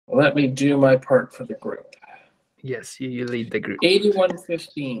Let me do my part for the group. Yes, you lead the group.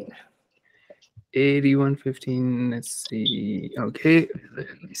 8115. 8115. Let's see. Okay,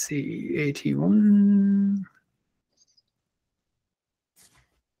 let me see. 81.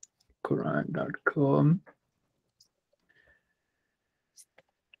 Quran.com.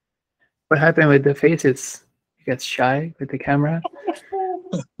 What happened with the faces? You got shy with the camera?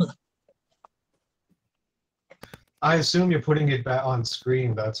 I assume you're putting it back on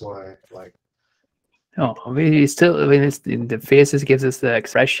screen. That's why. Like. No, we still. I mean, it's in the faces gives us the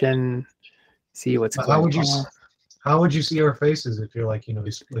expression. See what's going on. How would you see our faces if you're like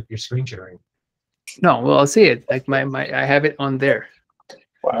like you're screen sharing? No, well, I'll see it. Like my I have it on there.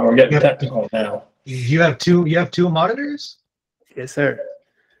 Wow, we're getting technical now. You have two monitors? Yes, sir.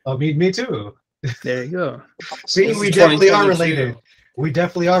 Oh, me too. There you go. See, we definitely are related. We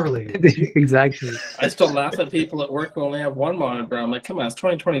definitely are related. Exactly. I still laugh at people at work who only have one monitor. I'm like, come on, it's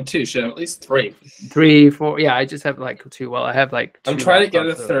 2022. Should have at least 3. 3, 4. Yeah, I just have like 2. Well, I have like 2. I'm trying to get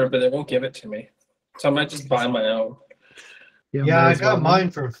a third, but they won't give it to me. So I might just buy my own. Yeah, I got mine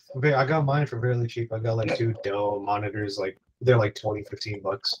for fairly cheap. I got like 2 Dell monitors. Like they're like $15.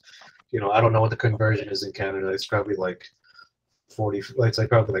 I don't know what the conversion is in Canada. It's probably like 40. It's like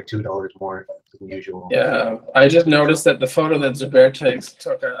probably like $2 more than usual. Yeah, I just noticed that the photo that Zubair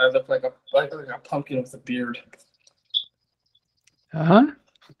took, I look like a pumpkin with a beard.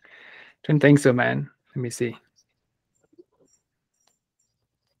 Didn't think so, man. Let me see.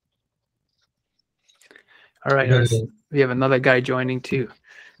 All right, we have another guy joining too.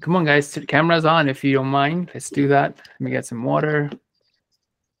 Come on, guys, camera's on if you don't mind. Let's do that. Let me get some water.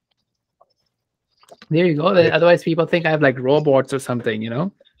 There you go. Otherwise, people think I have like robots or something,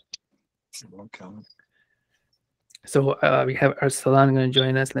 Okay. So we have Arsalan going to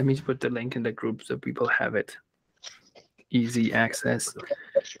join us. Let me put the link in the group so people have it. Easy access,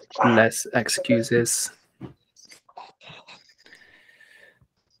 less excuses.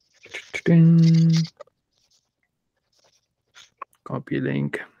 Copy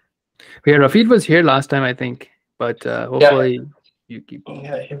link. Yeah, Rafid was here last time, I think, but hopefully you keep.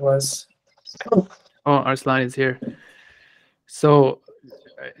 Yeah, he was. Oh, Arslan is here. So,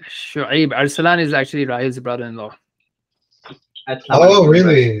 Shu'aib, Arslan is actually Rahil's brother-in-law. Oh,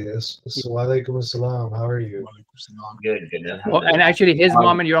 really? Walaikum assalam. How are you? Good. Oh, and actually, his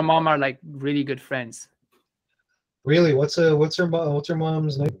mom and your mom are like really good friends. Really? What's her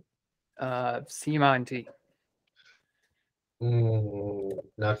mom's name? Seema auntie.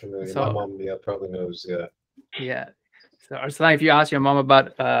 Not familiar. So, my mom, probably knows. Yeah. Yeah. So, Arslan, if you ask your mom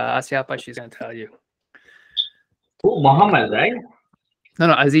about Asyapa, she's gonna tell you. Oh, Muhammad, right?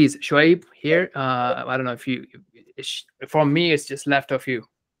 No, Aziz. Shuaib here. I don't know if you. For me, it's just left of you.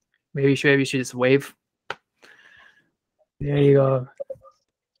 Maybe Shuaib, you should just wave. There you go.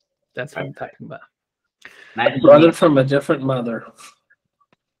 That's what I'm talking about. Nice brother from a different mother.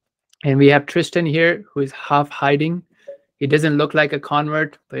 And we have Tristan here, who is half hiding. He doesn't look like a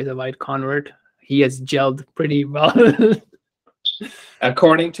convert, but he's a white convert. He has gelled pretty well.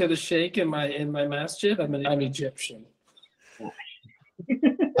 According to the sheikh in my masjid, I'm Egyptian.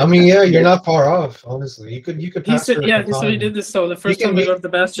 I mean, yeah, you're not far off. Honestly, you could. He said, yeah. So he did this. So the first time I go to the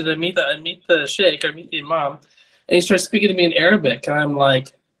masjid, I meet the sheikh, I meet the imam, and he starts speaking to me in Arabic, and I'm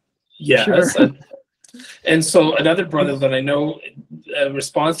like, yes. Sure. And so another brother that I know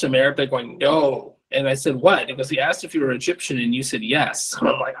responds to him in Arabic, going, no. And I said, what? Because he asked if you were Egyptian, and you said yes. And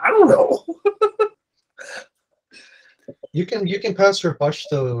I'm like, I don't know. You can pass for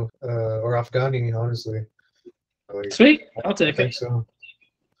Pashto or Afghani, honestly. Like, sweet, I'll take it. I think so.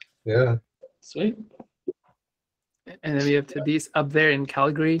 Yeah. Sweet. And then we have Tadis up there in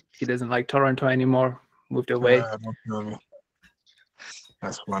Calgary. He doesn't like Toronto anymore. Moved away.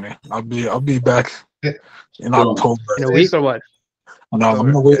 That's funny. I'll be back in October. In a week or what? No, I'm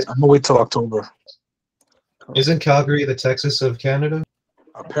gonna wait till October. Isn't Calgary the Texas of Canada?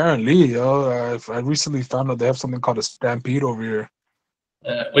 Apparently, I recently found out they have something called a stampede over here.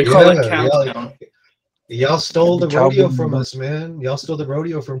 We call it Cowtown. Y'all stole the rodeo from us, man. Y'all stole the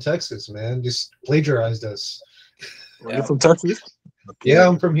rodeo from Texas, man. Just plagiarized us. Yeah. You're from Texas? Okay. Yeah,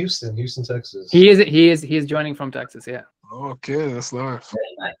 I'm from Houston, Texas. He is joining from Texas, yeah. Okay, that's nice.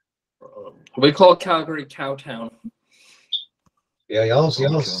 We call Calgary Cowtown. Yeah, y'all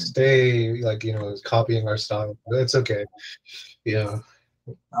stay like copying our style. It's okay. Yeah.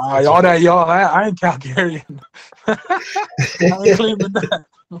 I ain't Calgarian. I ain't claiming that.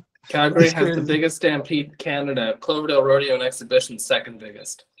 Calgary has the biggest stampede in Canada. Cloverdale Rodeo and Exhibition, second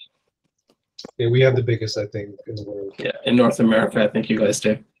biggest. Yeah, we have the biggest, I think, in the world. Yeah, in North America, I think you guys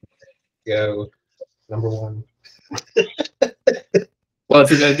do. Yeah, number 1. Well, if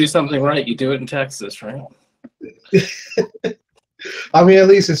you're gonna do something right, you do it in Texas, right? I mean, at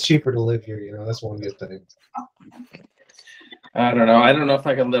least it's cheaper to live here. You know, that's one good thing. I don't know. I don't know if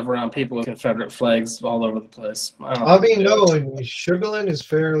I can live around people with Confederate flags all over the place. I mean, no, and Sugarland is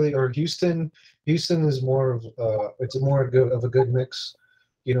fairly, or Houston. Houston is more of it's more of a good mix.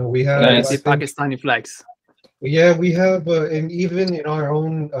 You know, we have Nice. The Pakistani flags. yeah, we have, and even in our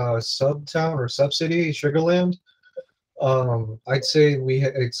own sub town or sub city, Sugarland. I'd say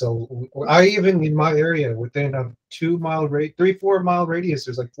I even in my area within a 3-4 mile radius,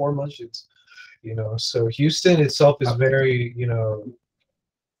 there's like 4 masjids. You know, so Houston itself is very, you know,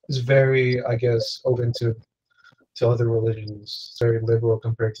 is very, I guess, open to other religions. It's very liberal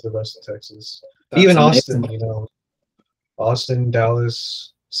compared to the rest of Texas. That's Even amazing. Austin, you know, Austin,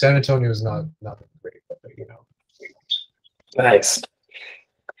 Dallas, San Antonio is not great, but you know. Nice.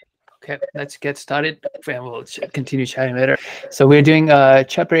 Okay, let's get started and we'll continue chatting later. So we're doing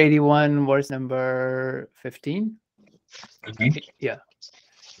chapter 81, verse number 15. Yeah.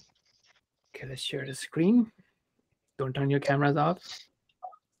 Okay, let's share the screen. Don't turn your cameras off.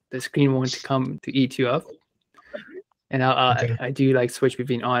 The screen won't come to eat you up. And Okay. I do like switch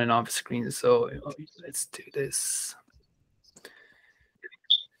between on and off screens. So let's do this.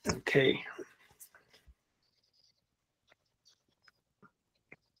 Okay.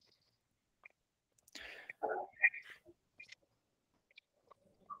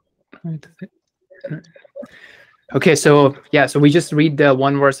 Okay, so yeah, so we just read the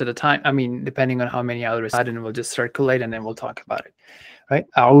one verse at a time. I mean, depending on how many I'll recite, and we'll just circulate and then we'll talk about it. Right?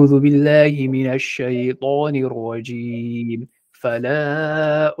 أعوذ بالله من الشيطان الرجيم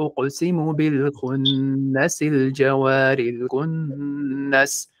فلا أقسم بالخنس الجوار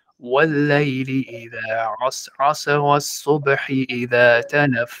الكنس والليل إذا عسعس والصبح إذا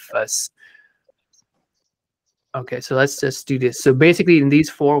تنفس. Okay, so let's just do this. So basically in these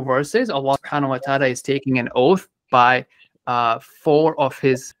 4 verses, Allah subhanahu wa ta'ala is taking an oath by 4 of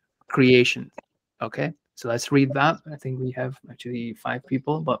his creation. Okay, so let's read that. I think we have actually 5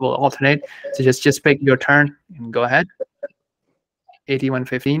 people, but we'll alternate. So just pick your turn and go ahead.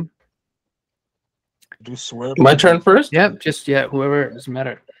 81:15. Do swear. My turn first? Yep, whoever, doesn't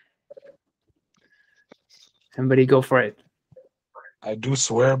matter. Somebody go for it. I do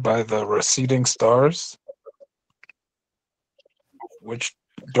swear by the receding stars. Which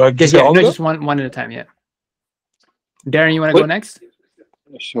do I just Yeah, all no, of just one at a time. Yeah. Darren, you want to go next?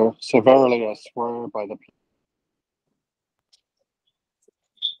 Sure. So verily I swear by the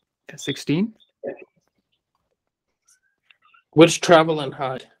 16. Which travel and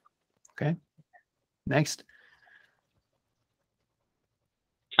hide? Okay. Next.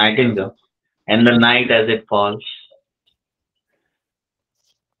 I can go. And the night as it falls.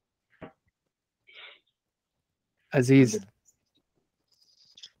 Aziz.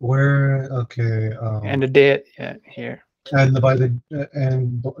 Where okay, And the day, yeah, here. and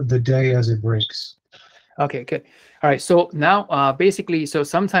the day as it breaks. Okay, good. All right. So now, basically, so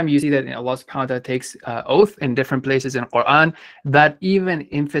sometimes you see that Allah subhanahu wa ta'ala takes oath in different places in Quran that even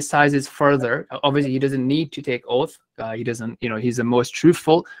emphasizes further. Obviously, he doesn't need to take oath. He doesn't, you know, he's the most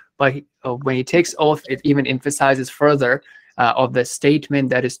truthful. But when he takes oath, it even emphasizes further of the statement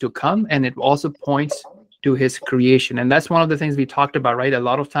that is to come, and it also points to his creation. And that's one of the things we talked about, right? A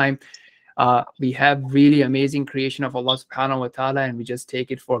lot of time we have really amazing creation of Allah subhanahu wa ta'ala, and we just take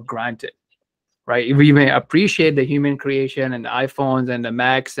it for granted. Right? We may appreciate the human creation and the iPhones and the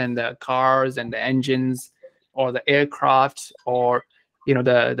Macs and the cars and the engines or the aircraft, or you know,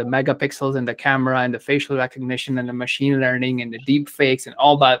 the megapixels and the camera and the facial recognition and the machine learning and the deep fakes and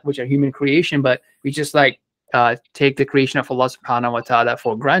all that, which are human creation, but we just like take the creation of Allah subhanahu wa ta'ala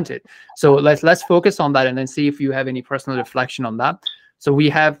for granted. So let's focus on that and then see if you have any personal reflection on that. So we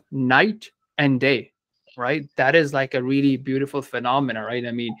have night and day, right? That is like a really beautiful phenomena, right?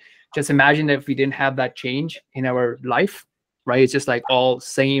 I mean, just imagine if we didn't have that change in our life, right? It's just like all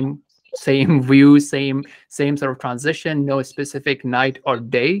same view, same sort of transition, no specific night or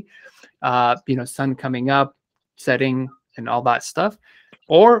day, you know, sun coming up, setting, and all that stuff.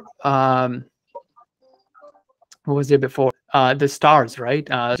 Or what was there before? The stars, right?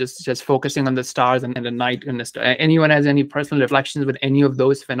 Just focusing on the stars and the night and the star. Anyone has any personal reflections with any of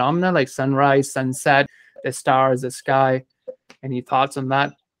those phenomena, like sunrise, sunset, the stars, the sky? Any thoughts on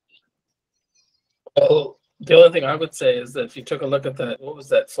that? Well, the only thing I would say is that if you took a look at what was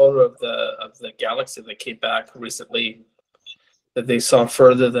that photo of the galaxy that came back recently, that they saw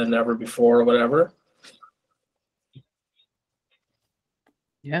further than ever before or whatever.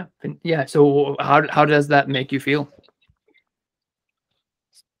 Yeah. So how does that make you feel?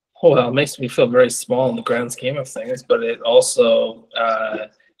 Well, it makes me feel very small in the grand scheme of things, but it also,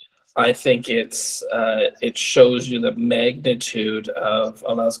 I think it shows you the magnitude of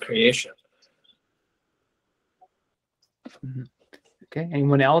Allah's creation. Okay.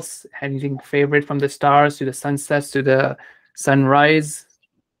 Anyone else? Anything favorite from the stars to the sunsets to the sunrise?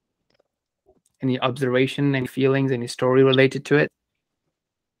 Any observation, any feelings, any story related to it?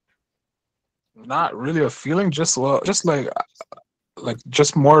 Not really a feeling, just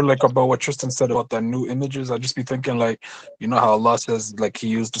just more like about what Tristan said about the new images. I just be thinking like, you know how Allah says like He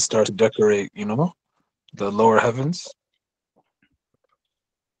used the star to decorate, you know, the lower heavens.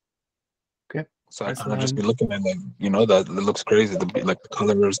 Okay. So I kind of just be looking at like, you know, that it looks crazy, the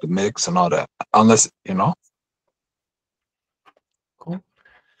colors, the mix, and all that. Unless, you know. Cool.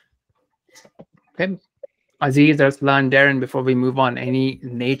 Okay. Aziz, Arslan, Darren, before we move on, any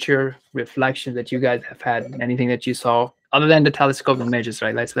nature reflections that you guys have had? Anything that you saw other than the telescope images,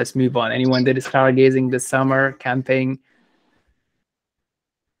 right? Let's move on. Anyone did stargazing this summer, camping?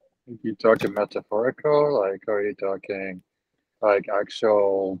 You talking metaphorical, like, or are you talking like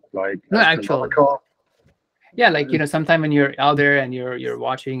actual, like No, actual. astronomical? Yeah, like, you know, sometime when you're out there and you're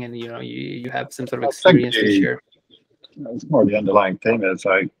watching and, you know, you have some sort of experience to share. It's more the underlying thing is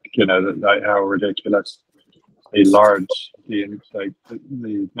like, you know, like how ridiculous large the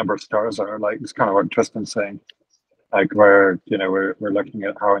number of stars are. Like, it's kind of what Tristan's saying, like where, you know, we're looking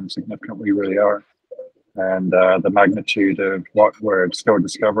at how insignificant we really are, and the magnitude of what we're still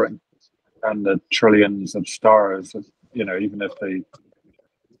discovering, and the trillions of stars. You know, even if the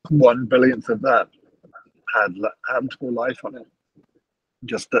 1/1000th of that had habitable life on it,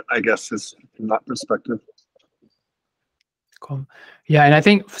 just that, I guess, is from that perspective. Cool. Yeah, and I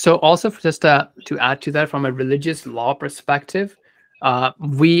think so. Also, just to add to that, from a religious law perspective,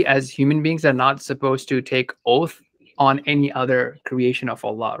 we as human beings are not supposed to take oath on any other creation of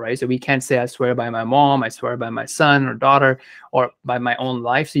Allah, right? So we can't say, I swear by my mom, I swear by my son or daughter, or by my own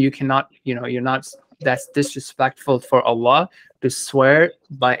life. So you cannot, you know, you're not. That's disrespectful for Allah to swear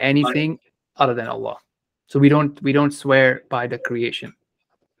by anything other than Allah. So we don't swear by the creation.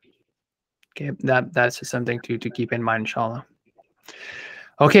 Okay, that's just something to keep in mind, inshallah.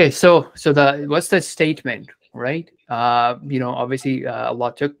 Okay, so what's the statement, right? You know, obviously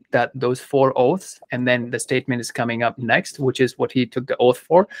Allah took those 4 oaths, and then the statement is coming up next, which is what He took the oath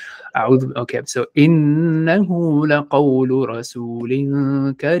for. Okay, so innahu laqawlu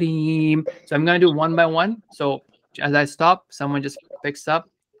rasulin kareem. So I'm going to do one by one. So as I stop, someone just picks up,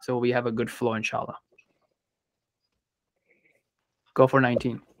 so we have a good flow, inshallah. Go for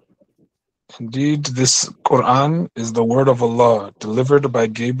 19. Indeed, this Quran is the word of Allah, delivered by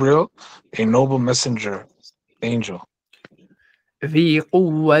Gabriel, a noble messenger, angel. ذي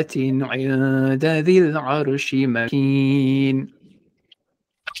قوة عند ذي العرش مكين.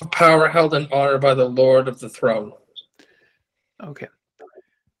 Power held in honor by the Lord of the throne. Okay.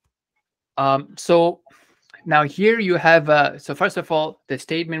 So now here you have, so first of all, the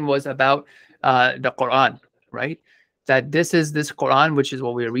statement was about the Quran, right? That this Quran, which is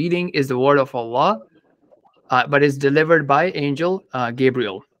what we're reading, is the word of Allah, but is delivered by angel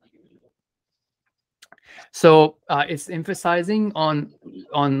Gabriel. So it's emphasizing on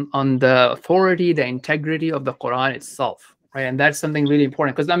the authority, the integrity of the Quran itself, right? And that's something really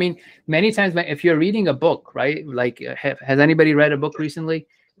important, because I mean, many times if you're reading a book, right? Like, has anybody read a book recently?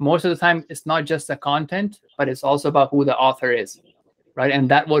 Most of the time, it's not just the content, but it's also about who the author is. Right, and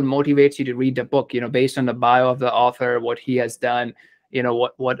that what motivates you to read the book, you know, based on the bio of the author, what he has done, you know,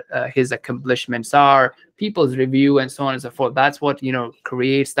 what his accomplishments are, people's review, and so on and so forth. That's what, you know,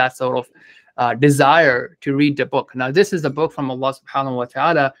 creates that sort of desire to read the book. Now, this is the book from Allah subhanahu wa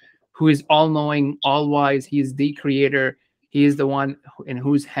ta'ala, who is all-knowing, all-wise. He is the creator. He is the one in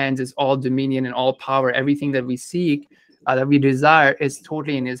whose hands is all dominion and all power. Everything that we seek, that we desire, is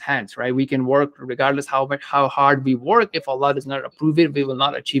totally in His hands, right? We can work regardless how hard we work. If Allah does not approve it, we will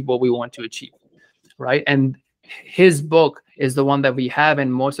not achieve what we want to achieve, right? And His book is the one that we have,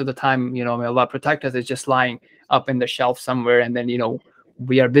 and most of the time, you know, may Allah protect us, it's just lying up in the shelf somewhere, and then, you know,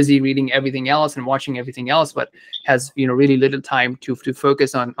 we are busy reading everything else and watching everything else, but has, you know, really little time to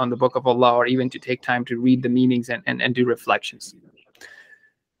focus on the book of Allah, or even to take time to read the meanings and do reflections.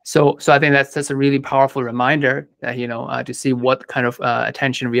 So I think that's a really powerful reminder that, you know, to see what kind of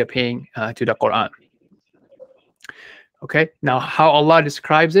attention we are paying to the Quran. Okay, now how Allah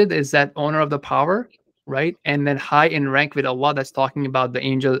describes it is that owner of the power, right? And then high in rank with Allah. That's talking about the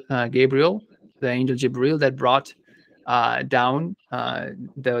angel Gabriel, the angel Jibril that brought down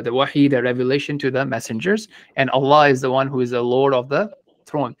the wahi, the revelation to the messengers. And Allah is the one who is the Lord of the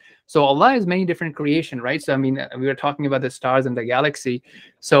throne. So Allah is many different creation, right? So I mean, we were talking about the stars and the galaxy.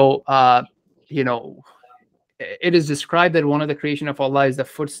 So you know, it is described that one of the creation of Allah is the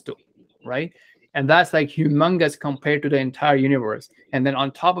footstool, right? And that's like humongous compared to the entire universe. And then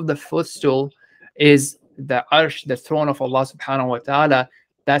on top of the footstool is the arsh, the throne of Allah subhanahu wa ta'ala.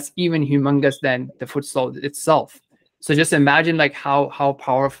 That's even humongous than the footstool itself. So just imagine like how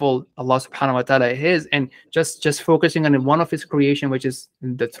powerful Allah subhanahu wa ta'ala is, and just focusing on one of his creation, which is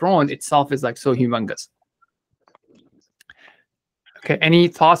the throne itself, is like so humongous. Okay, any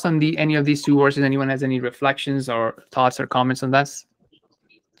thoughts on any of these two verses? Anyone has any reflections or thoughts or comments on this?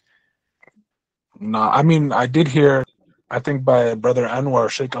 No, I mean, I did hear, I think by Brother Anwar,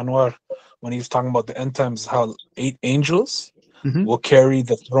 Sheikh Anwar, when he was talking about the end times, how 8 angels will carry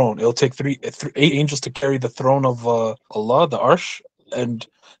the throne. It'll take 8 angels to carry the throne of Allah, the Arsh, and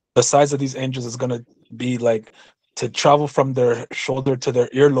the size of these angels is going to be like, to travel from their shoulder to their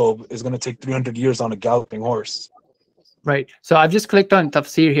earlobe is going to take 300 years on a galloping horse. Right. So I've just clicked on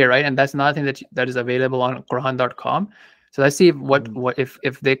tafsir here, right? And that's another thing that is available on Quran.com. So let's see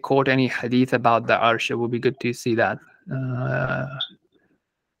if they quote any hadith about the Arsh. It would be good to see that. Let's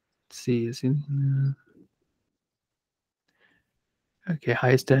see. Okay,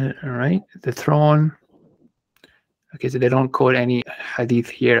 highest, all right. The throne. Okay, so they don't quote any hadith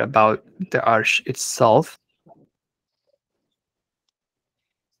here about the Arsh itself.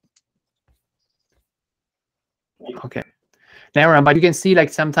 Okay. Now, but you can see like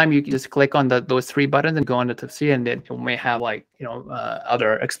sometimes you can just click on those 3 buttons and go on the tafsir, and then it may have like, you know,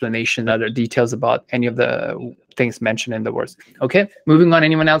 other explanation, other details about any of the things mentioned in the verse. Okay, moving on.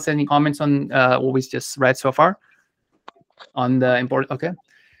 Anyone else any comments on what we just read so far on the important? Okay,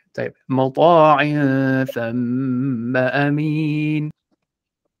 type مطاع ثم أمين.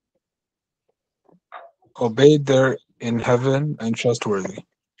 Obeyed there in heaven and trustworthy.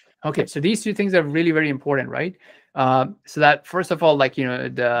 Okay, so these 2 things are really, very important, right? So that first of all, like, you know,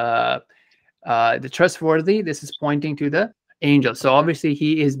 the trustworthy, this is pointing to the angel. So obviously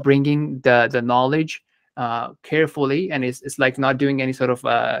he is bringing the knowledge carefully, and it's like not doing any sort of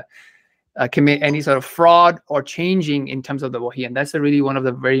commit any sort of fraud or changing in terms of the wahi. And that's really one of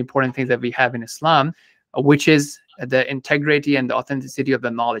the very important things that we have in Islam, which is the integrity and the authenticity of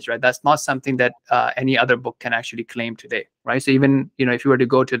the knowledge, right? That's not something that any other book can actually claim today, right? So even, you know, if you were to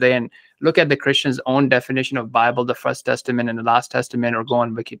go today and look at the Christian's own definition of Bible, the First Testament and the Last Testament, or go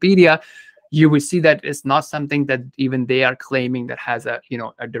on Wikipedia, you would see that it's not something that even they are claiming that has a, you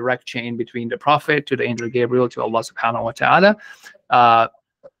know, a direct chain between the Prophet to the angel Gabriel to Allah subhanahu wa ta'ala.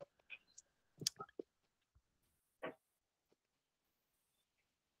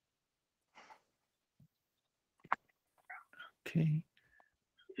 Okay.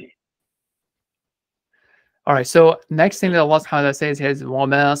 All right. So next thing that Allah subhanahu wa ta'ala says here is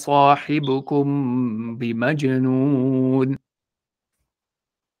وَمَا صَاحِبُكُمْ بِمَجْنُونَ.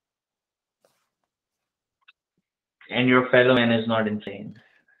 And your fellow man is not insane.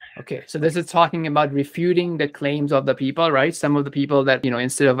 Okay, so this is talking about refuting the claims of the people, right? Some of the people that, you know,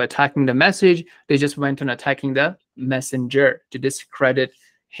 instead of attacking the message, they just went on attacking the messenger to discredit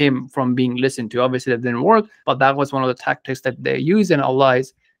him from being listened to. Obviously that didn't work, but that was one of the tactics that they used, and Allah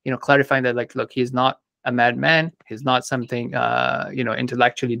is, you know, clarifying that, like, look, he's not a madman, he's not something you know,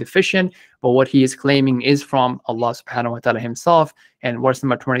 intellectually deficient, but what he is claiming is from Allah subhanahu wa ta'ala himself. And verse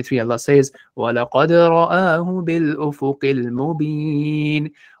number 23, Allah says, وَلَقَدْ رَآهُ بِالْأُفُقِ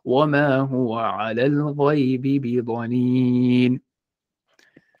الْمُبِينِ وَمَا هُوَ عَلَى الْغَيْبِ بِضَنِينٍ.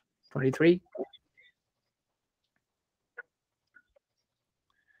 23.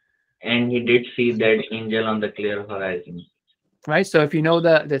 And he did see that angel on the clear horizon. Right, so if you know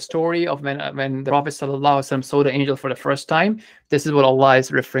the story of when the Prophet ﷺ saw the angel for the first time, this is what Allah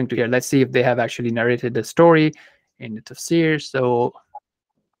is referring to here. Let's see if they have actually narrated the story in the tafsir. So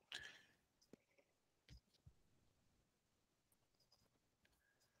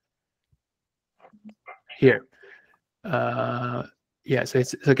here, yeah, so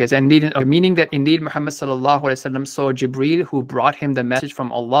it's okay. So indeed, meaning that indeed Muhammad ﷺ saw Jibreel, who brought him the message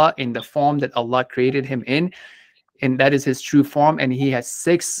from Allah in the form that Allah created him in. And that is his true form, and he has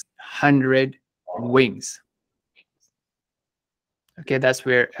 600 wings. Okay, that's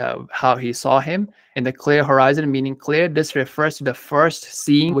where how he saw him in the clear horizon, meaning clear. This refers to the first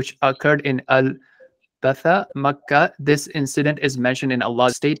seeing which occurred in Al-Batha, Makkah. This incident is mentioned in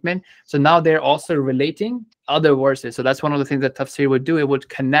Allah's statement. So now they're also relating other verses. So that's one of the things that tafsir would do. It would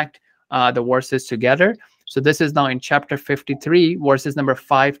connect the verses together. So this is now in chapter 53, verses number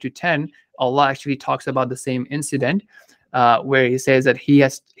 5 to 10. Allah actually talks about the same incident where he says that he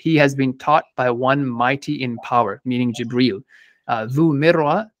has been taught by one mighty in power, meaning Jibreel. ذو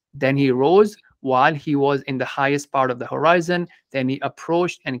مرة, then he rose while he was in the highest part of the horizon. Then he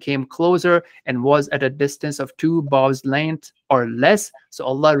approached and came closer and was at a distance of 2 bows length or less. So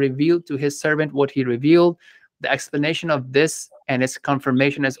Allah revealed to his servant what he revealed. The explanation of this and its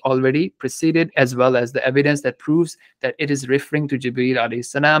confirmation has already preceded, as well as the evidence that proves that it is referring to Jibreel alayhi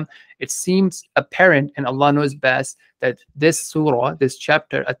salam. It seems apparent, and Allah knows best, that this surah, this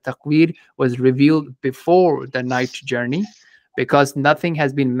chapter, At-Taqweer, was revealed before the night journey, because nothing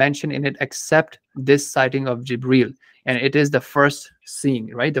has been mentioned in it except this sighting of Jibreel. And it is the first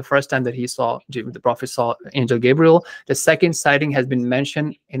seeing, right? The first time that the Prophet saw Angel Gabriel. The second sighting has been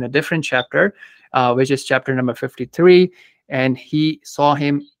mentioned in a different chapter, which is chapter number 53. And he saw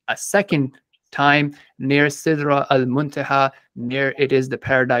him a second time near Sidra al-Muntaha, near it is the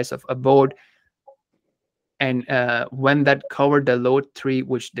paradise of abode. And when that covered the low tree,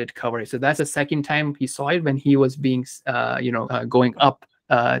 which did cover it. So that's the second time he saw it, when he was being, going up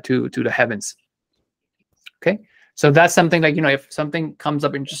to the heavens. Okay. So that's something like, if something comes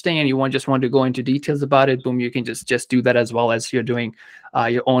up interesting and you just want to go into details about it, boom, you can just do that, as well as you're doing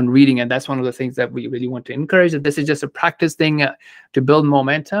your own reading. And that's one of the things that we really want to encourage. That this is just a practice thing to build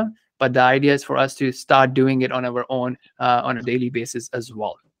momentum, but the idea is for us to start doing it on our own on a daily basis as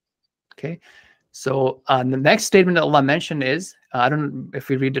well. Okay. So the next statement that Allah mentioned is, I don't know if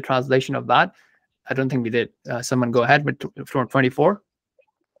we read the translation of that. I don't think we did. Someone go ahead with 24.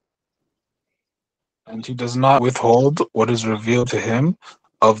 And he does not withhold what is revealed to him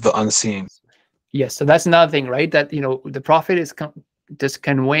of the unseen. Yes, so that's another thing, right? That, the Prophet is just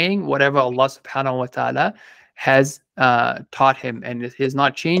conveying whatever Allah subhanahu wa ta'ala has taught him, and he's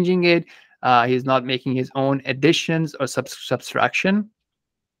not changing it. He's not making his own additions or subtraction.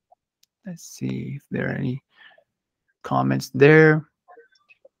 Let's see if there are any comments there.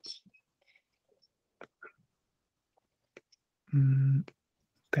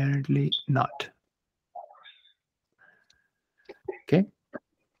 Apparently not. Okay,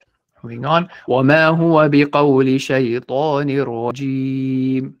 moving on. وَمَا هُوَ بِقَوْلِ شَيْطَانِ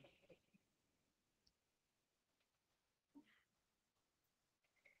رَجِيمٍ.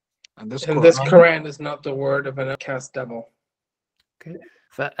 And this Quran is not the word of an outcast devil. Okay.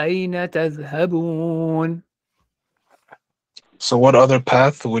 فَأَيْنَ تَذْهَبُونَ. So what other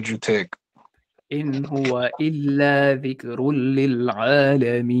path would you take? إِنْ هُوَ إِلَّا ذِكْرٌ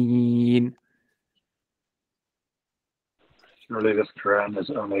لِلْعَالَمِينَ. Surely this Quran is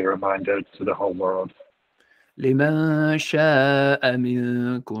only a reminder to the whole world. لِمَنْ شَاءَ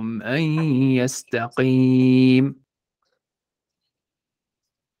مِنْكُمْ أَنْ يَسْتَقِيمَ.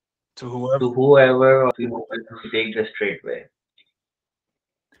 To whoever of you wants to take the straight way.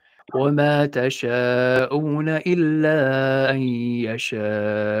 وَمَا تَشَاءُونَ إِلَّا أَنْ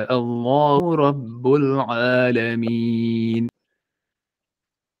يَشَاءَ اللَّهُ رَبُّ الْعَالَمِينَ.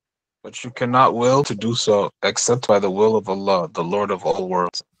 But you cannot will to do so except by the will of Allah, the Lord of all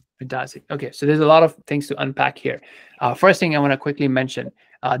worlds. Fantastic. Okay, so there's a lot of things to unpack here. First thing I want to quickly mention,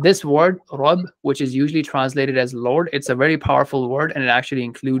 this word Rabb, which is usually translated as Lord, it's a very powerful word, and it actually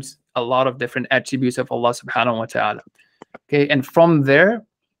includes a lot of different attributes of Allah subhanahu wa ta'ala. Okay, and from there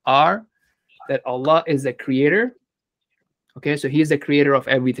are that Allah is the creator. Okay, so he is the creator of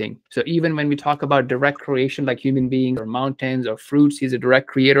everything. So even when we talk about direct creation, like human beings or mountains or fruits, he's a direct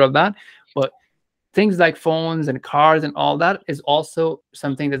creator of that. But things like phones and cars and all that is also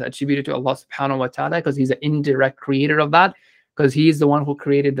something that's attributed to Allah subhanahu wa ta'ala, because he's an indirect creator of that, because he is the one who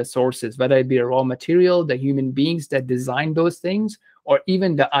created the sources, whether it be a raw material, the human beings that designed those things, or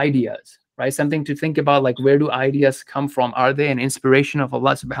even the ideas, right? Something to think about, like, where do ideas come from? Are they an inspiration of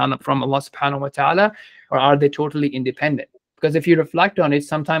Allah subhanahu wa ta'ala, or are they totally independent? Because if you reflect on it,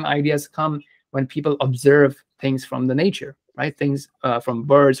 sometimes ideas come when people observe things from the nature, right? Things from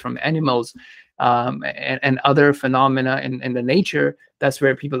birds, from animals, and other phenomena in the nature. That's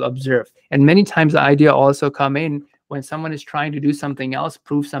where people observe. And many times the idea also come in when someone is trying to do something else,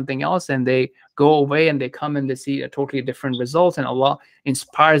 prove something else, and they go away and they come and they see a totally different result, and Allah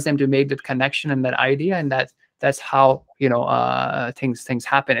inspires them to make that connection and that idea, and that's how things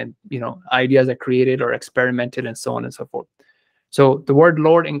happen, and ideas are created or experimented and so on and so forth. So the word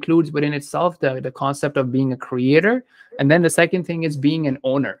Lord includes within itself the concept of being a creator, and then the second thing is being an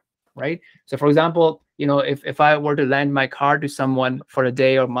owner, right? So for example, if I were to lend my car to someone for a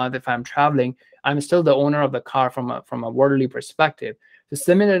day or month, if I'm traveling, I'm still the owner of the car from a worldly perspective. So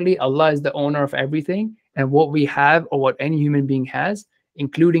similarly, Allah is the owner of everything, and what we have, or what any human being has,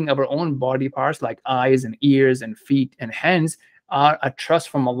 including our own body parts like eyes and ears and feet and hands, are a trust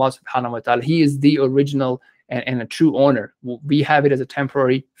from Allah subhanahu wa ta'ala. He is the original and a true owner. We have it as a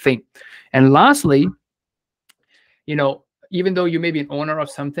temporary thing. And lastly, even though you may be an owner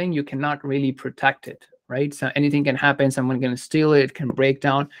of something, you cannot really protect it, right? So anything can happen. Someone can steal it, it can break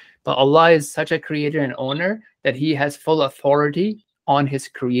down. But Allah is such a creator and owner that he has full authority on his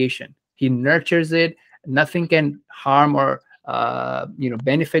creation. He nurtures it. Nothing can harm or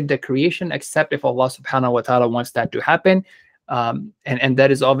benefit the creation except if Allah subhanahu wa ta'ala wants that to happen. And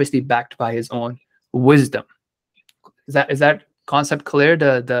that is obviously backed by his own wisdom. Is that concept clear?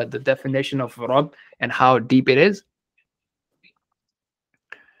 The definition of Rabb and how deep it is?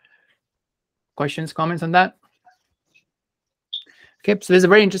 Questions, comments on that? Okay, so there's a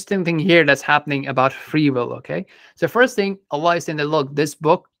very interesting thing here that's happening about free will. Okay, so first thing, Allah is saying that, look, this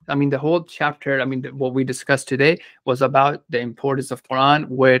book, I mean, the whole chapter, I mean, what we discussed today was about the importance of Quran,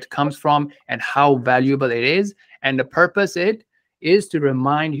 where it comes from, and how valuable it is. And the purpose it is to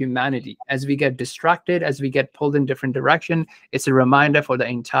remind humanity as we get distracted, as we get pulled in different direction. It's a reminder for the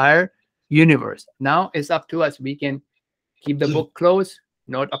entire universe. Now it's up to us. We can keep the book closed,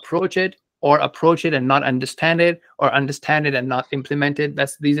 not approach it, or approach it and not understand it, or understand it and not implement it.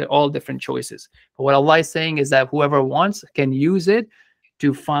 These are all different choices. But what Allah is saying is that whoever wants can use it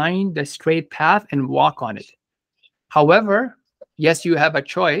to find the straight path and walk on it. However, yes, you have a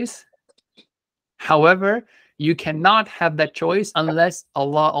choice. However, you cannot have that choice unless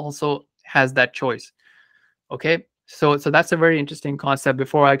Allah also has that choice. Okay, so that's a very interesting concept.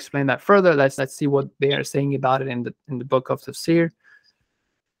 Before I explain that further, let's see what they are saying about it in the book of Tafsir.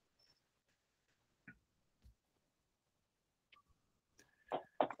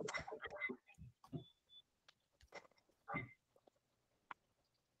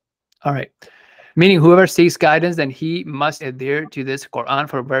 All right. Meaning whoever seeks guidance, then he must adhere to this Quran,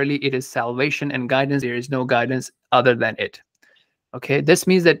 for verily it is salvation and guidance. There is no guidance other than it. Okay. This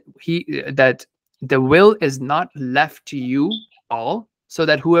means that that the will is not left to you all, so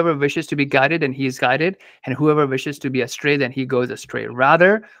that whoever wishes to be guided, then he is guided, and whoever wishes to be astray, then he goes astray.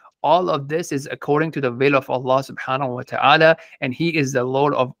 Rather, all of this is according to the will of Allah subhanahu wa ta'ala, and he is the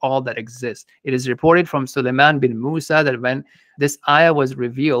Lord of all that exists. It is reported from Sulaiman bin Musa that when this ayah was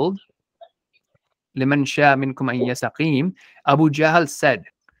revealed, Liman sha minkum an yastaqim, Abu Jahl said,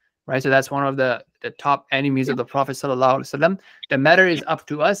 right? So that's one of the top enemies of the Prophet sallallahu alaihi wasallam. The matter is up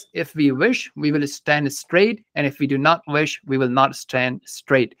to us. If we wish, we will stand straight, and if we do not wish, we will not stand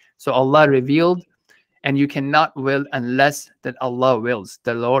straight. So Allah revealed, and you cannot will unless that Allah wills,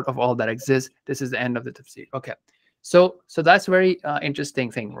 the Lord of all that exists. This is the end of the tafsir. Okay, so that's very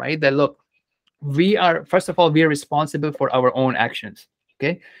interesting thing, right? That look, we are, first of all, we are responsible for our own actions.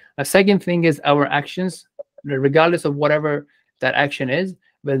 Okay. A second thing is our actions, regardless of whatever that action is,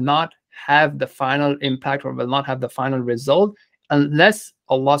 will not have the final impact or will not have the final result unless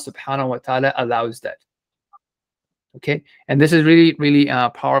Allah subhanahu wa ta'ala allows that. Okay. And this is really, really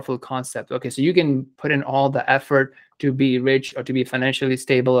a powerful concept. Okay. So you can put in all the effort to be rich or to be financially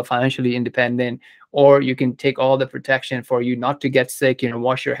stable or financially independent, or you can take all the protection for you not to get sick,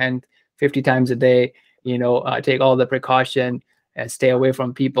 wash your hand 50 times a day, take all the precaution and stay away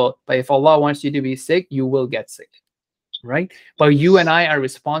from people. But if Allah wants you to be sick, you will get sick, right? But you and I are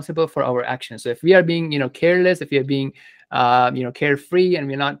responsible for our actions. So if we are being, careless, if we are being, carefree,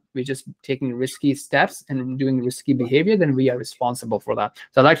 and we're just taking risky steps and doing risky behavior, then we are responsible for that.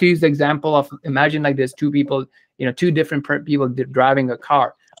 So I like to use the example of, imagine like there's two people, two different people driving a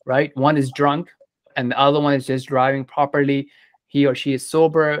car, right? One is drunk and the other one is just driving properly. He or she is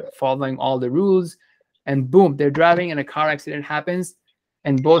sober, following all the rules. And boom, they're driving and a car accident happens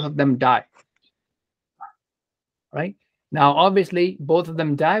and both of them die. Right? Now, obviously, both of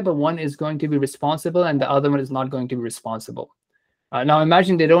them die, but one is going to be responsible and the other one is not going to be responsible. Now,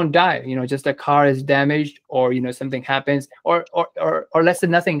 imagine they don't die, just a car is damaged or, something happens or less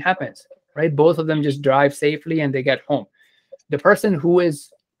than nothing happens, right? Both of them just drive safely and they get home. The person who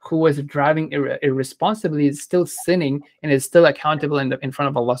was driving irresponsibly is still sinning and is still accountable in front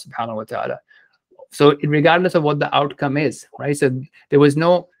of Allah subhanahu wa ta'ala. So regardless of what the outcome is, right? So there was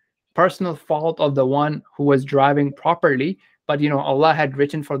no personal fault of the one who was driving properly, but Allah had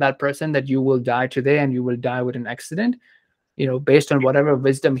written for that person that you will die today and you will die with an accident, based on whatever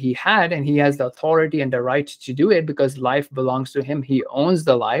wisdom he had, and he has the authority and the right to do it because life belongs to him. He owns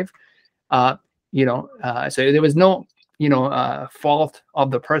the life. So there was no fault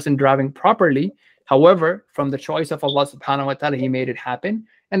of the person driving properly. However, from the choice of Allah subhanahu wa ta'ala, he made it happen,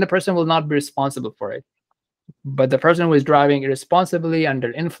 and the person will not be responsible for it. But the person who is driving irresponsibly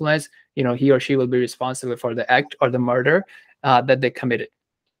under influence, he or she will be responsible for the act or the murder that they committed.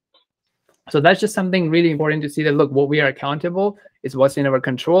 So that's just something really important to see, that look, what we are accountable is what's in our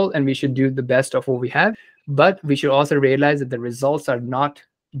control, and we should do the best of what we have. But we should also realize that the results are not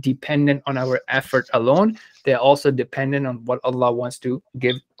dependent on our effort alone. They're also dependent on what Allah wants to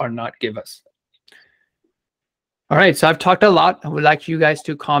give or not give us. All right, so I've talked a lot. I would like you guys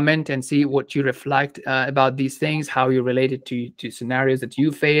to comment and see what you reflect about these things, how you relate it to scenarios that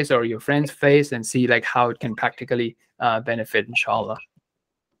you face or your friends face, and see like how it can practically benefit, inshallah.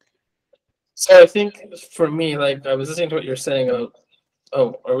 So I think for me, like I was listening to what you're saying about,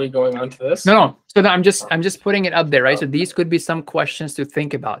 oh, are we going on to this? No. So I'm just putting it up there, right? So these could be some questions to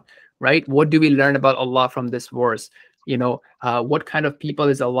think about, right? What do we learn about Allah from this verse? You know, what kind of people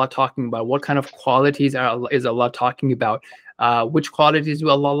is Allah talking about? What kind of qualities is Allah talking about? Which qualities do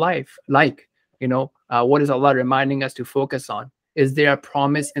Allah like? You know, what is Allah reminding us to focus on? Is there a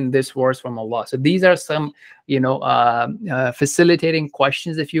promise in this verse from Allah? So these are some, you know, facilitating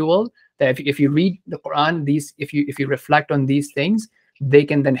questions, if you will, that if you read the Quran, if you reflect on these things, they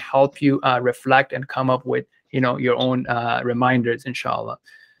can then help you reflect and come up with, you know, your own reminders, inshallah.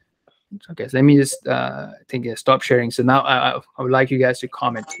 Okay, so let me just stop sharing. So now I would like you guys to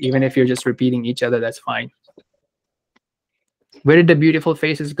comment, even if you're just repeating each other, that's fine. Where did the beautiful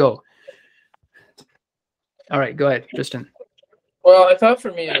faces go? All right, go ahead, Tristan. Well, I thought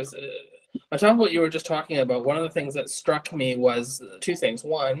for me, it was, on top of what you were just talking about, one of the things that struck me was two things.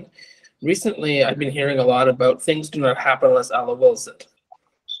 One, recently I've been hearing a lot about things do not happen unless Allah wills it.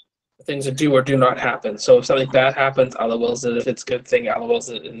 Things that do or do not happen. So if something bad happens, Allah wills it. If it's a good thing, Allah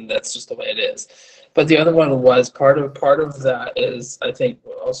wills it, and that's just the way it is. But the other one was part of that is, I think,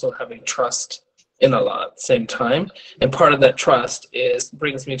 also having trust in Allah at the same time. And part of that trust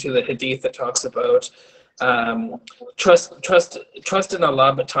brings me to the hadith that talks about trust in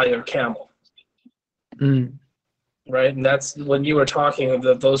Allah, but tie your camel. Right, and that's when you were talking.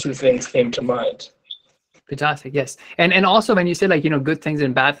 Those two things came to mind. Fantastic, yes. And also when you say, like, you know, good things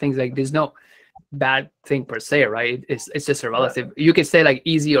and bad things, like there's no bad thing per se, right? It's just a relative. Right. You could say like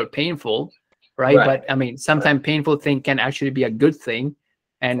easy or painful, right? But I mean, sometimes painful thing can actually be a good thing,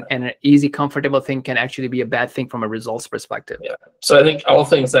 and an easy, comfortable thing can actually be a bad thing from a results perspective. Yeah. So I think all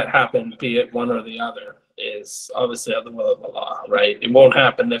things that happen, be it one or the other, is obviously at the will of Allah, right? It won't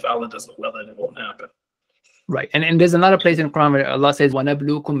happen if Allah doesn't will it. It won't happen. Right, and there's another place in Quran where Allah says,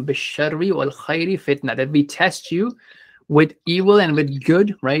 وَنَبْلُوكُمْ بِالشَّرِّ وَالْخَيْرِ فِتْنَةً, that we test you with evil and with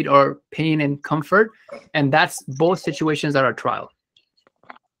good, right, or pain and comfort, and that's both situations are a trial.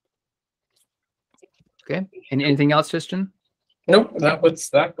 Okay, and anything else, Tristan? Nope, that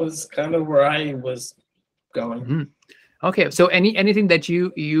was kind of where I was going. Okay, so anything that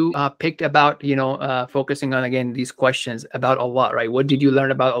you picked about, you know, focusing on again these questions about Allah, right? What did you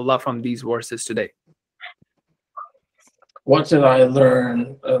learn about Allah from these verses today? What did I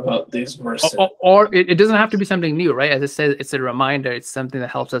learn about these verses? Or it doesn't have to be something new, right? As I said, it's a reminder. It's something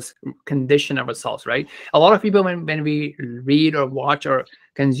that helps us condition ourselves, right? A lot of people, when we read or watch or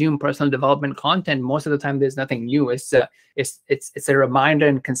consume personal development content, most of the time there's nothing new. It's a reminder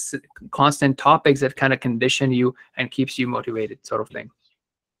and constant topics that kind of condition you and keeps you motivated, sort of thing.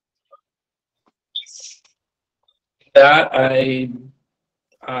 That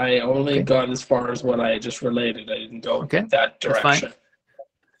I only got as far as what I just related. I didn't go that direction.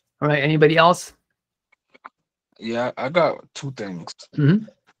 All right. Anybody else? Yeah, I got two things.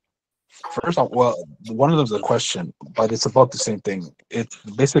 First, well, one of them is a question, but it's about the same thing. It's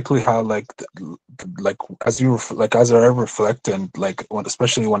basically how like as I reflect and like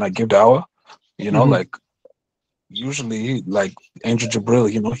especially when I give dawah, you know, like usually like Angel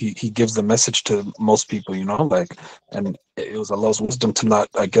Jibril, you know, he gives the message to most people, you know, like, and it was Allah's wisdom to not,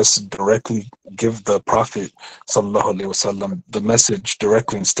 I guess, directly give the Prophet sallallahu alaihi wasallam the message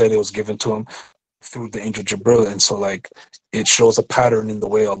directly. Instead, it was given to him through the Angel Jibril, and so like it shows a pattern in the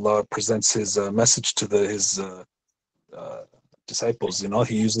way Allah presents his message to his disciples. You know,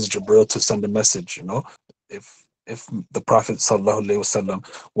 he uses Jibril to send a message. You know, if the Prophet sallallahu alaihi wasallam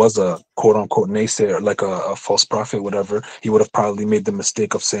was a quote unquote naysayer, like a false prophet, whatever, he would have probably made the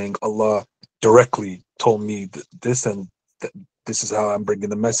mistake of saying Allah directly told me this and this is how I'm bringing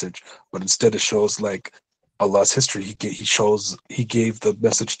the message. But instead, it shows like Allah's history. He gave the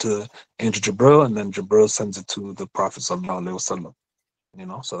message to Angel Jibril, and then Jibril sends it to the Prophet sallallahu alaihi wasallam. You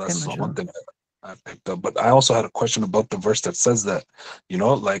know, so that's one thing I picked up. But I also had a question about the verse that says that, you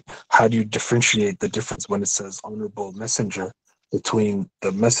know, like how do you differentiate the difference when it says honorable messenger between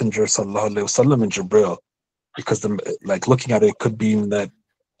the messenger sallallahu alaihi wasallam and Jibril? Because like looking at it, could mean that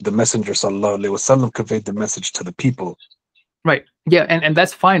the messenger sallallahu alaihi wasallam conveyed the message to the people. Right. Yeah, and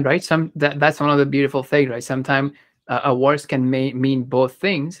that's fine, right? That's one of the beautiful things, right? Sometimes a verse can mean both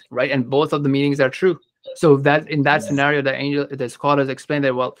things, right? And both of the meanings are true, So that in that scenario, the scholars explain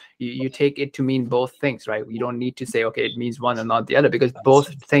that, well, you take it to mean both things, right? You don't need to say, okay, it means one and not the other, because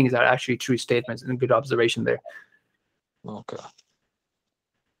both things are actually true statements. And good observation there. Okay.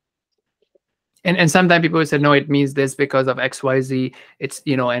 And sometimes people say, no, it means this because of X, Y, Z. It's,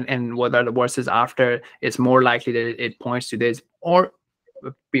 you know, and what are the verses after, it's more likely that it points to this. Or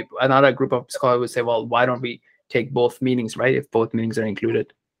people, another group of scholars would say, well, why don't we take both meanings, right? If both meanings are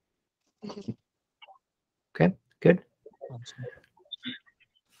included. Okay, good.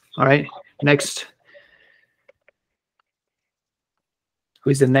 All right, next.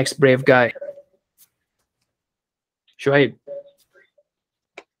 Who is the next brave guy? Shoaib.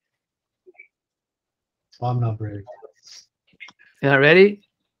 I'm not brave. You're not ready?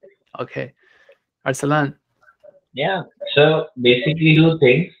 Okay. Arsalan. Yeah. So basically, two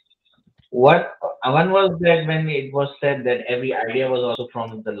things. One was that when it was said that every idea was also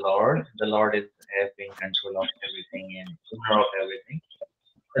from the Lord is having control of everything and owner of everything.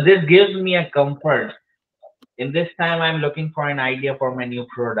 So this gives me a comfort. In this time, I'm looking for an idea for my new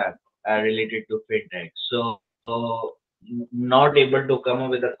product related to fintech. So not able to come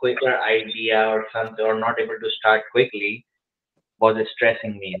up with a quicker idea or something, or not able to start quickly, was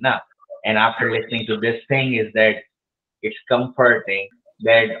stressing me enough. And after listening to this thing, is that it's comforting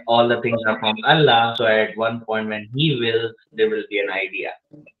that all the things are from Allah. So at one point when He wills, there will be an idea.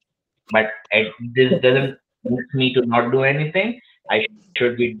 But this doesn't make me to not do anything. I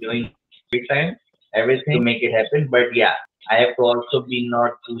should be doing everything to make it happen. But yeah, I have to also be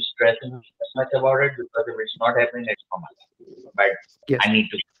not too stressed much about it, because if it's not happening, it's from Allah. But yes. I need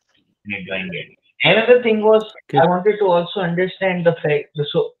to keep doing it. Another thing was, I wanted to also understand the fact.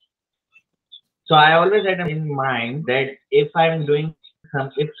 So I always had in mind that if I'm doing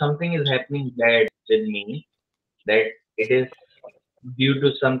if something is happening bad with me, that it is due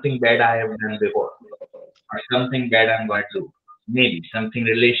to something bad I have done before, or something bad I'm going to do, maybe something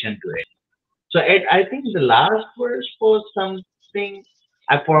relation to it. So I think the last verse was something,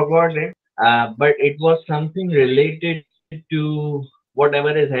 I forgot it, but it was something related to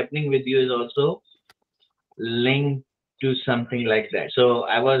whatever is happening with you is also linked to something like that. So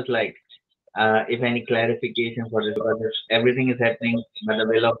I was like, if any clarification for this, because if everything is happening by the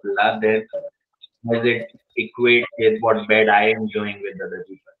will of Allah, then does it equate with what bad I am doing with other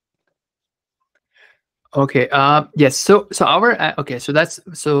people? Okay. Yes. So our okay. So that's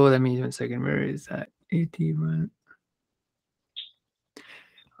Let me 1 second. Where is that? 81.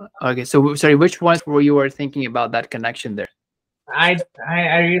 Okay. So sorry, which ones were you thinking about that connection there? I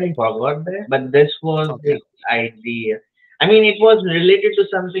really forgot that, but this was the idea. I mean, it was related to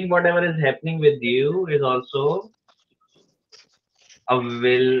something. Whatever is happening with you is also a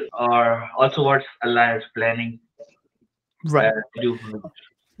will, or also what Allah is planning right to do.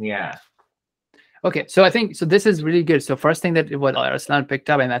 Yeah. Okay, so I think this is really good. So first thing that what Arslan picked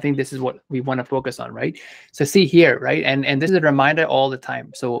up, and I think this is what we want to focus on, right? So see here, right? And this is a reminder all the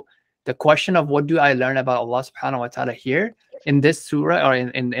time. So the question of what do I learn about Allah subhanahu wa ta'ala here in this surah, or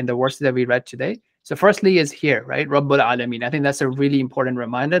in the verses that we read today. So firstly is here, right? Rabbul Alameen. I think that's a really important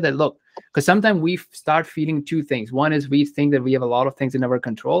reminder that, look, because sometimes we start feeling two things. One is we think that we have a lot of things in our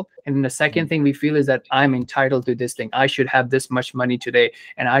control. And then the second thing we feel is that I'm entitled to this thing. I should have this much money today,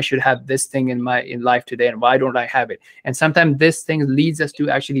 and I should have this thing in life today. And why don't I have it? And sometimes this thing leads us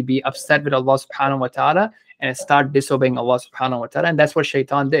to actually be upset with Allah subhanahu wa ta'ala and start disobeying Allah subhanahu wa ta'ala. And that's what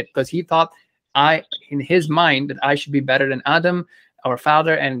Shaitan did, because he thought in his mind that I should be better than Adam, our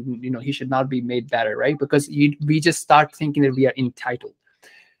father, and he should not be made better, right? Because we just start thinking that we are entitled.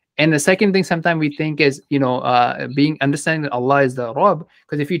 And the second thing sometimes we think is understanding that Allah is the Rabb,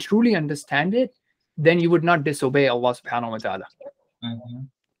 because if you truly understand it, then you would not disobey Allah subhanahu wa ta'ala.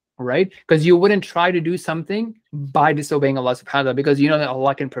 Right? Because you wouldn't try to do something by disobeying Allah subhanahu wa ta'ala, because you know that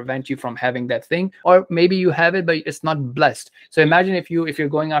Allah can prevent you from having that thing, or maybe you have it but it's not blessed. So imagine if you're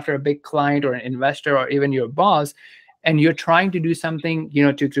going after a big client or an investor or even your boss, and you're trying to do something,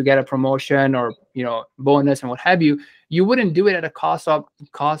 to get a promotion or bonus and what have you, you wouldn't do it at a cost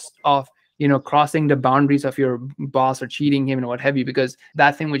of crossing the boundaries of your boss or cheating him and what have you, because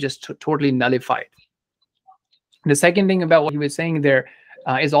that thing would just totally nullify it. The second thing about what he was saying there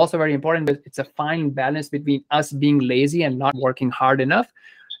is also very important, but it's a fine balance between us being lazy and not working hard enough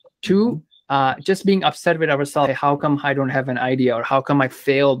to just being upset with ourselves, hey, how come I don't have an idea, or how come I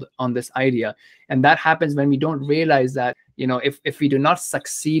failed on this idea? And that happens when we don't realize that, you know, if we do not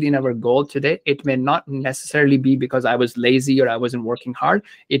succeed in our goal today, it may not necessarily be because I was lazy or I wasn't working hard.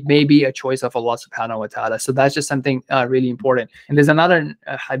 It may be a choice of Allah subhanahu wa ta'ala. So that's just something really important. And there's another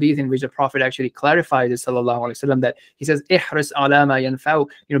hadith in which the Prophet actually clarifies this, sallallahu alaihi wasallam, that he says, ihris ala ma yanfa'u,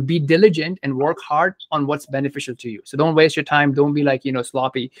 you know, be diligent and work hard on what's beneficial to you. So don't waste your time. Don't be like, you know,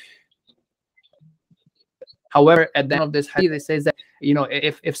 sloppy. However, at the end of this hadith, it says that, you know,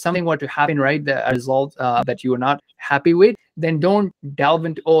 if something were to happen, right, the result that you are not happy with, then don't delve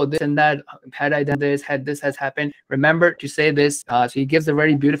into, oh, this and that, had I done this, had this has happened. Remember to say this. So he gives a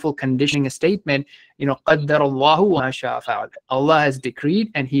very beautiful conditioning statement, you know, قَدَّرَ اللَّهُ وَمَا شَاءَ فَعَلَ. Allah has decreed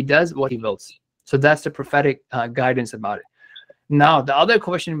and he does what he wills. So that's the prophetic guidance about it. Now, the other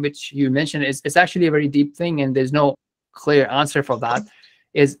question which you mentioned is, it's actually a very deep thing, and there's no clear answer for that.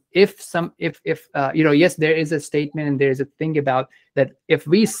 Is if you know, yes, there is a statement and there is a thing about that if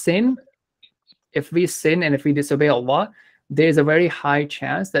we sin and if we disobey Allah, there is a very high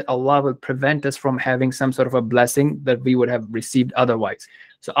chance that Allah will prevent us from having some sort of a blessing that we would have received otherwise.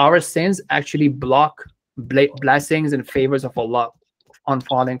 So our sins actually block blessings and favors of Allah on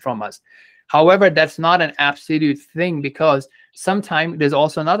falling from us. However, that's not an absolute thing, because sometimes there's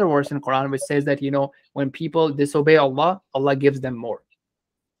also another verse in Quran which says that, you know, when people disobey Allah, Allah gives them more.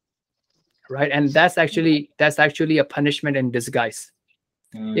 Right, and that's actually a punishment in disguise.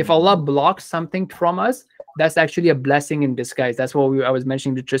 If Allah blocks something from us, that's actually a blessing in disguise. That's what I was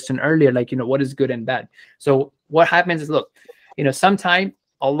mentioning to Tristan earlier, like, you know, what is good and bad. So what happens is, look, you know, sometimes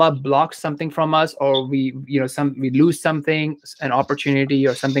Allah blocks something from us, or we lose something, an opportunity,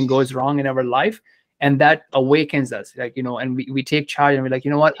 or something goes wrong in our life, and that awakens us, like, you know, and we take charge and we're like,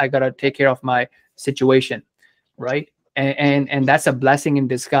 you know what, I gotta take care of my situation, right? And that's a blessing in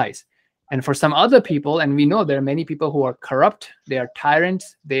disguise. And for some other people, and we know there are many people who are corrupt, they are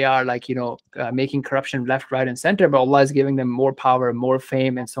tyrants, they are like, you know, making corruption left, right, and center, but Allah is giving them more power, more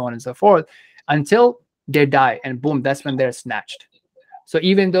fame, and so on and so forth, until they die, and boom, that's when they're snatched. So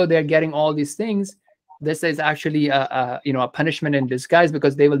even though they're getting all these things, this is actually a punishment in disguise,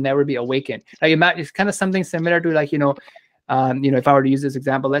 because they will never be awakened. Like, it's kind of something similar to, like, you know, if I were to use this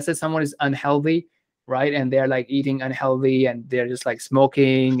example, let's say someone is unhealthy, right, and they're like eating unhealthy, and they're just like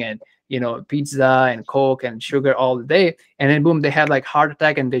smoking and, you know, pizza and Coke and sugar all the day, and then boom, they have like heart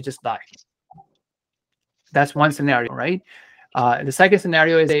attack and they just die. That's one scenario, right? The second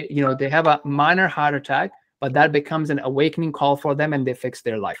scenario is they have a minor heart attack, but that becomes an awakening call for them, and they fix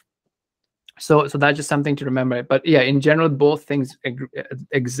their life. So that's just something to remember. But yeah, in general, both things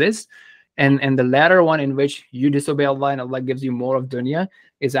exist, and the latter one, in which you disobey Allah and Allah gives you more of dunya,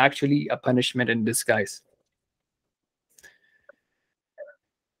 is actually a punishment in disguise.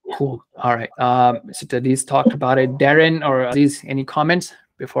 Cool. All right. So Tadis talked about it. Darren or Aziz, any comments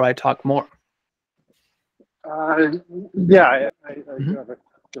before I talk more? Yeah, I do have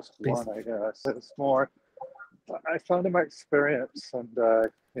just one, I guess. It's more, I found in my experience, and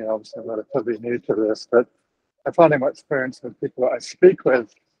you know, obviously I'm relatively new to this, but I found in my experience with people that I speak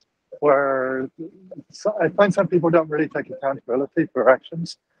with, where I find some people don't really take accountability for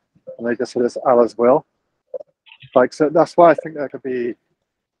actions, and they just say it's Allah's will. Like, so that's why I think there could be,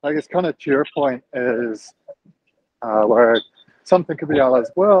 like, it's kind of to your point, is where something could be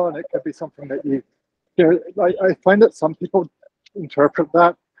Allah's will, and it could be something that you know, I find that some people interpret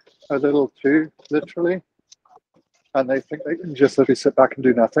that a little too literally, and they think they can just literally sit back and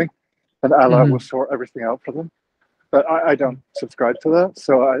do nothing, and Allah will sort everything out for them. But I don't subscribe to that.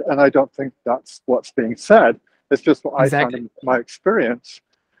 So I don't think that's what's being said. It's just what I found in my experience,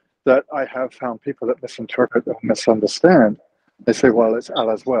 that I have found people that misinterpret and misunderstand. They say, well, it's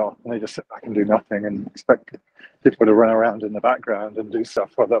Allah's will, and they just sit back and do nothing and expect people to run around in the background and do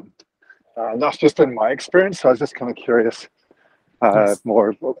stuff for them. And that's just been my experience. So I was just kind of curious,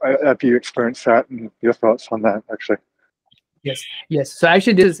 more, have you experienced that, and your thoughts on that, actually? Yes. So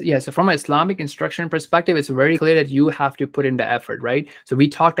actually, so from an Islamic instruction perspective, it's very clear that you have to put in the effort, right? So we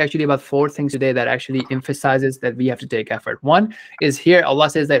talked actually about 4 things today that actually emphasizes that we have to take effort. One is here,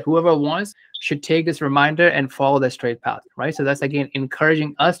 Allah says that whoever wants should take this reminder and follow the straight path, right? So that's, again,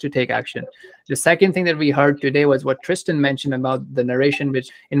 encouraging us to take action. The second thing that we heard today was what Tristan mentioned about the narration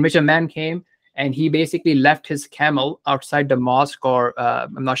in which a man came and he basically left his camel outside the mosque, or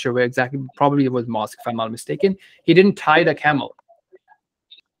I'm not sure where exactly, probably it was mosque if I'm not mistaken. He didn't tie the camel,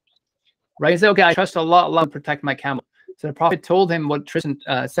 right? He said, okay, I trust Allah, Allah will protect my camel. So the Prophet told him what Tristan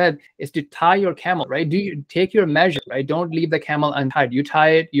said is to tie your camel, right? Do you take your measure, right? Don't leave the camel untied. You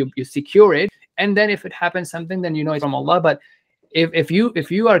tie it, you secure it, and then if it happens something, then you know it's from Allah. But if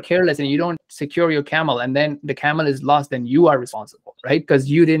you are careless and you don't secure your camel and then the camel is lost, then you are responsible, right? Because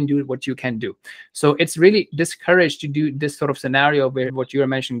you didn't do what you can do. So it's really discouraged to do this sort of scenario where what you were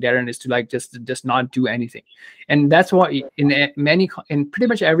mentioning, Darren, is to like just not do anything. And that's why in pretty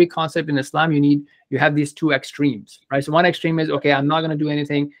much every concept in Islam, you have these two extremes, right? So one extreme is, okay, I'm not going to do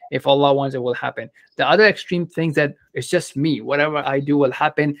anything. If Allah wants, it will happen. The other extreme thinks that it's just me. Whatever I do will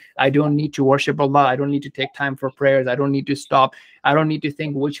happen. I don't need to worship Allah. I don't need to take time for prayers. I don't need to stop. I don't need to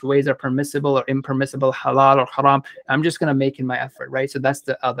think which ways are permissible or impermissible, halal or haram. I'm just going to make in my effort, right? So that's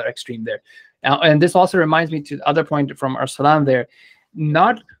the other extreme there. And this also reminds me to the other point from Arsalan there.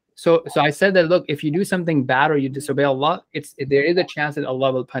 So I said that, look, if you do something bad or you disobey Allah, there is a chance that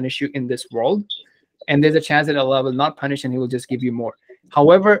Allah will punish you in this world. And there's a chance that Allah will not punish and he will just give you more.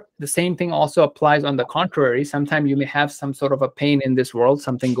 However, the same thing also applies on the contrary. Sometimes you may have some sort of a pain in this world.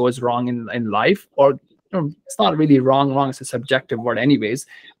 Something goes wrong in life, or it's not really wrong. It's a subjective word anyways.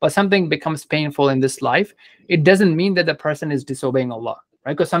 But something becomes painful in this life. It doesn't mean that the person is disobeying Allah,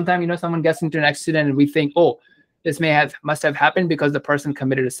 right? Because sometimes, someone gets into an accident and we think, oh, this must have happened because the person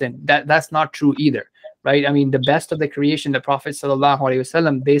committed a sin. That's not true either. Right? I mean, the best of the creation, the Prophet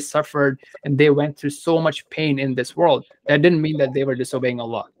ﷺ, they suffered and they went through so much pain in this world. That didn't mean that they were disobeying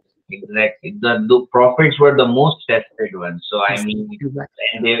Allah. Exactly. The prophets were the most tested ones. So I mean,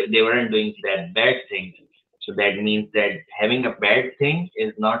 and they weren't doing that bad thing. So that means that having a bad thing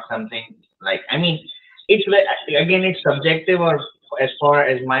is not something like, I mean, it's subjective, or as far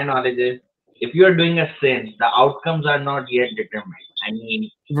as my knowledge is, if you are doing a sin, the outcomes are not yet determined. I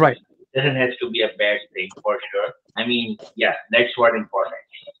mean, right. Doesn't have to be a bad thing for sure. I mean, yeah, that's what important.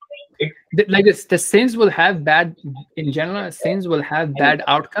 Like this, the sins will have bad, in general, sins will have bad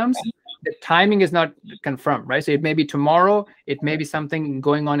outcomes. The timing is not confirmed, right? So it may be tomorrow, it may be something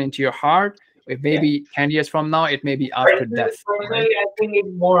going on into your heart, it may be 10 years from now, it may be after death. Right? I think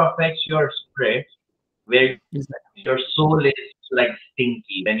it more affects your spirit, where your soul is like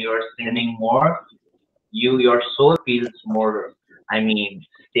stinky. When you are sinning more, your soul feels more, I mean,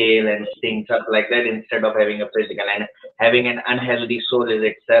 stale and stinks up like that, instead of having a physical. And having an unhealthy soul is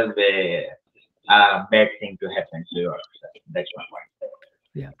itself a bad thing to happen to yourself. That's my point.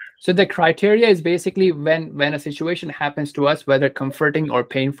 Yeah. So the criteria is basically when a situation happens to us, whether comforting or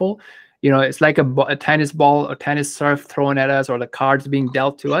painful, it's like a tennis ball or tennis serve thrown at us, or the cards being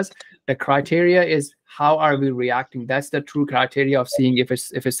dealt to us. The criteria is how are we reacting? That's the true criteria of seeing if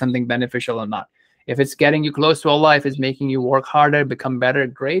it's something beneficial or not. If it's getting you close to Allah, if it's making you work harder, become better,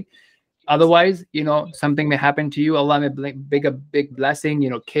 great. Otherwise, something may happen to you. Allah may bring a big blessing,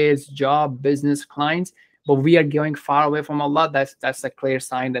 kids, job, business, clients. But we are going far away from Allah. That's a clear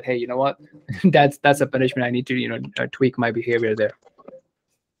sign that, hey, you know what? that's a punishment. I need to, tweak my behavior there.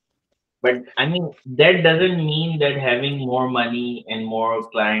 But I mean, that doesn't mean that having more money and more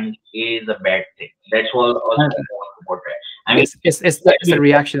clients is a bad thing. That's all also important. I mean, it's the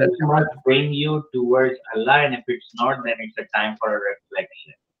reaction that must bring you towards Allah, and if it's not, then it's a time for a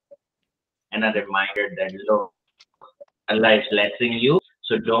reflection and a reminder that, look, Allah is blessing you,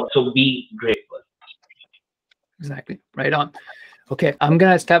 so be grateful. Exactly, right on. Okay, I'm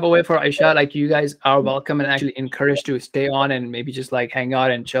gonna step away for Aisha. Like, you guys are welcome and actually encouraged to stay on and maybe just like hang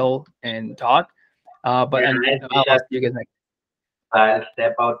out and chill and talk. But I'll ask you guys next. I'll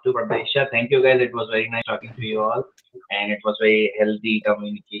step out to Aisha. Thank you guys. It was very nice talking to you all, and it was very healthy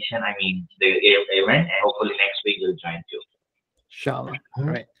communication. I mean, the event, and hopefully next week we'll join too. Inshallah. All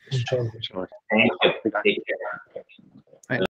right. Inshallah. Thank you. Take care.